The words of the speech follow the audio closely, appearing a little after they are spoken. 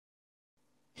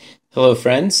Hello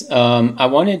friends. I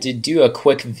wanted to do a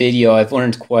quick video. I've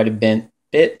learned quite a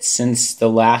bit since the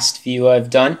last few I've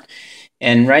done,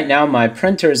 and right now my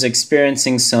printer is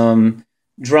experiencing some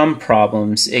drum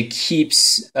problems. It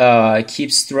keeps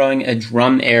throwing a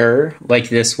drum error like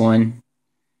this one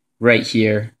right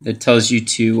here that tells you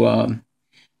to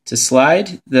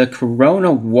slide the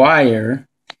corona wire,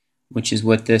 which is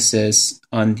what this is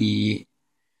on the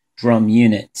drum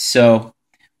unit. So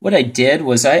what I did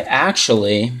was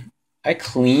I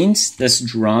cleaned this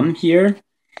drum here,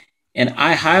 and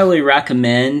I highly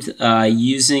recommend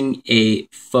using a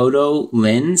photo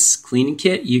lens cleaning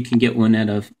kit. You can get one at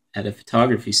a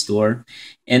photography store,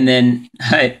 and then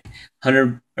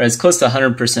 100 or as close to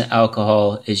 100%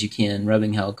 alcohol as you can,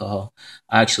 rubbing alcohol.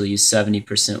 I actually use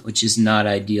 70%, which is not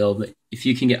ideal, but if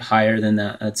you can get higher than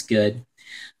that, that's good.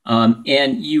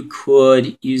 And you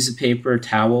could use a paper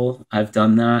towel. I've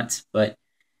done that, but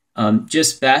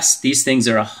just best, these things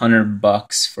are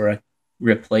 $100 for a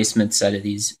replacement set of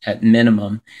these at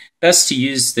minimum. Best to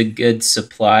use the good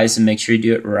supplies and make sure you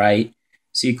do it right.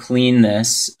 So you clean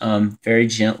this very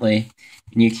gently,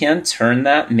 and you can turn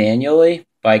that manually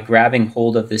by grabbing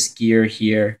hold of this gear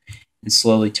here and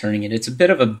slowly turning it. It's a bit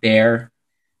of a bear,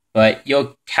 but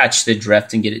you'll catch the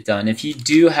drift and get it done. If you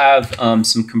do have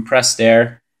some compressed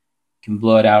air, you can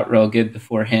blow it out real good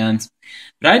beforehand.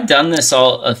 But I've done this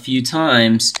all a few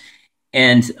times,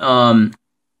 and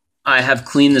I have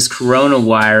cleaned this corona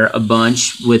wire a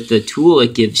bunch with the tool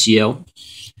it gives you.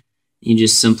 You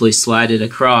just simply slide it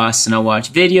across, and I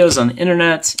watch videos on the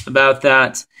internet about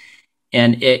that,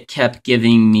 and it kept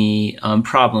giving me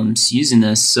problems using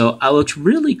this. So I looked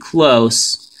really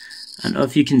close. I don't know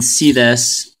if you can see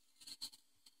this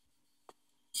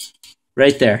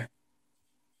right there.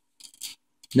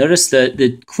 Notice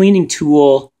the cleaning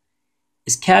tool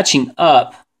is catching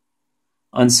up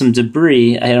on some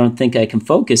debris. I don't think I can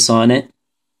focus on it.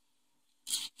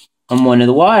 On one of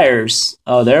the wires.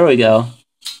 Oh, there we go.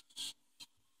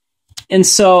 And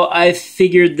so I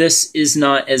figured this is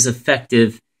not as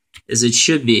effective as it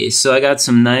should be. So I got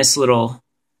some nice little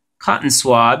cotton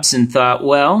swabs and thought,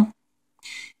 well,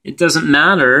 it doesn't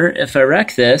matter if I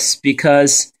wreck this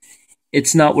because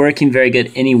it's not working very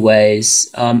good anyways.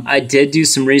 I did do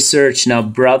some research. Now,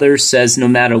 brother says no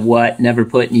matter what, never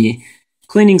put any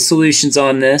cleaning solutions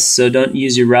on this, so don't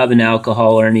use your rubbing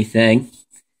alcohol or anything.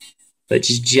 But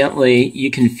just gently,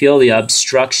 you can feel the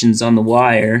obstructions on the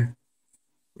wire.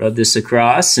 Rub this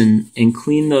across and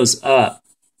clean those up.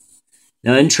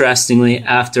 Now, interestingly,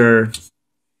 after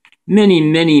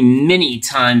many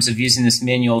times of using this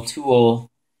manual tool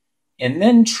and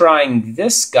then trying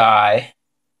this guy,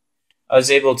 I was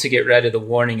able to get rid of the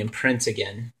warning and print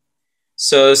again.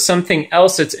 So something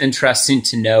else that's interesting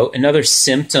to note, another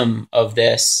symptom of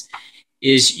this,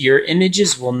 is your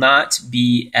images will not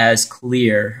be as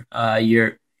clear.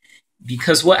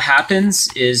 Because what happens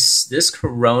is this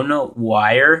corona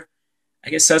wire, I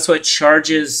guess that's what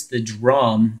charges the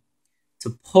drum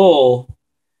to pull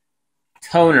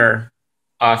toner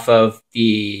off of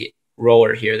the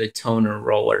roller here, the toner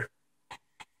roller.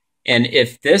 And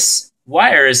if this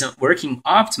wire isn't working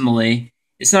optimally,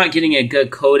 it's not getting a good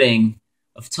coating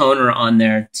of toner on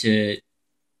there to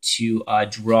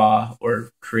draw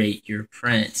or create your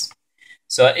print.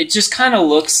 So it just kind of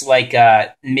looks like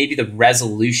maybe the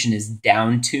resolution is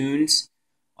down-tuned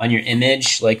on your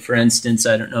image. Like, for instance,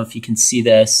 I don't know if you can see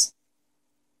this.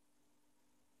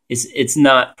 It's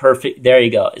not perfect. There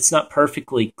you go. It's not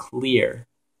perfectly clear.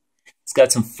 It's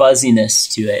got some fuzziness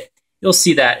to it. You'll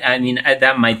see that. I mean,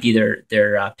 that might be their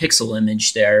pixel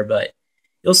image there, but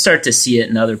you'll start to see it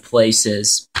in other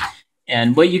places.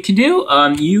 And what you can do,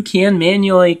 you can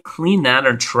manually clean that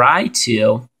or try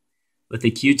to with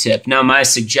a Q-tip. Now, my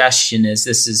suggestion is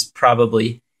this is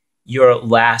probably your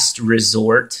last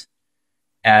resort,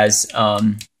 as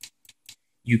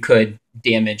you could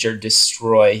damage or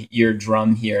destroy your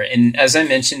drum here. And as I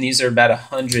mentioned, these are about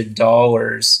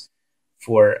 $100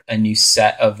 for a new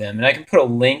set of them. And I can put a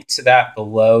link to that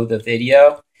below the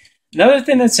video. Another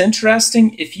thing that's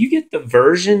interesting, if you get the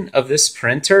version of this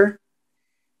printer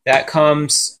that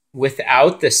comes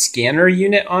without the scanner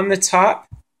unit on the top,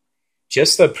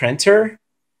 just the printer,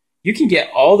 you can get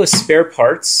all the spare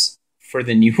parts for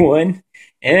the new one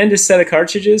and a set of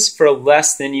cartridges for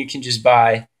less than you can just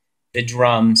buy the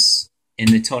drums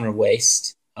in the toner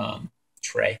waste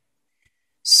tray.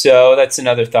 So that's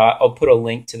another thought. I'll put a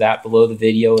link to that below the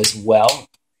video as well.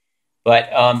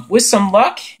 But with some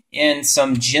luck and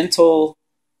some gentle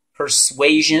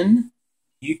persuasion,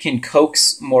 you can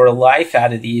coax more life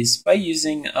out of these by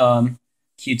using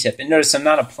Q-tip. And notice I'm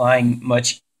not applying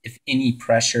much, if any,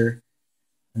 pressure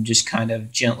I'm just kind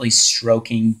of gently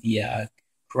stroking the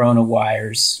corona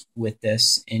wires with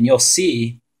this, and you'll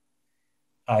see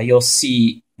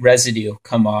residue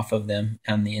come off of them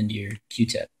on the end of your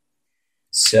Q-tip.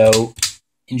 So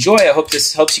enjoy. I hope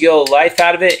this helps you get a little life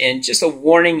out of it. And just a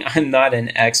warning, I'm not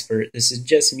an expert. This is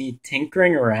just me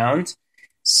tinkering around.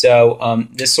 So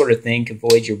this sort of thing could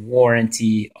void your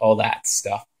warranty, all that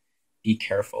stuff. Be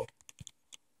careful.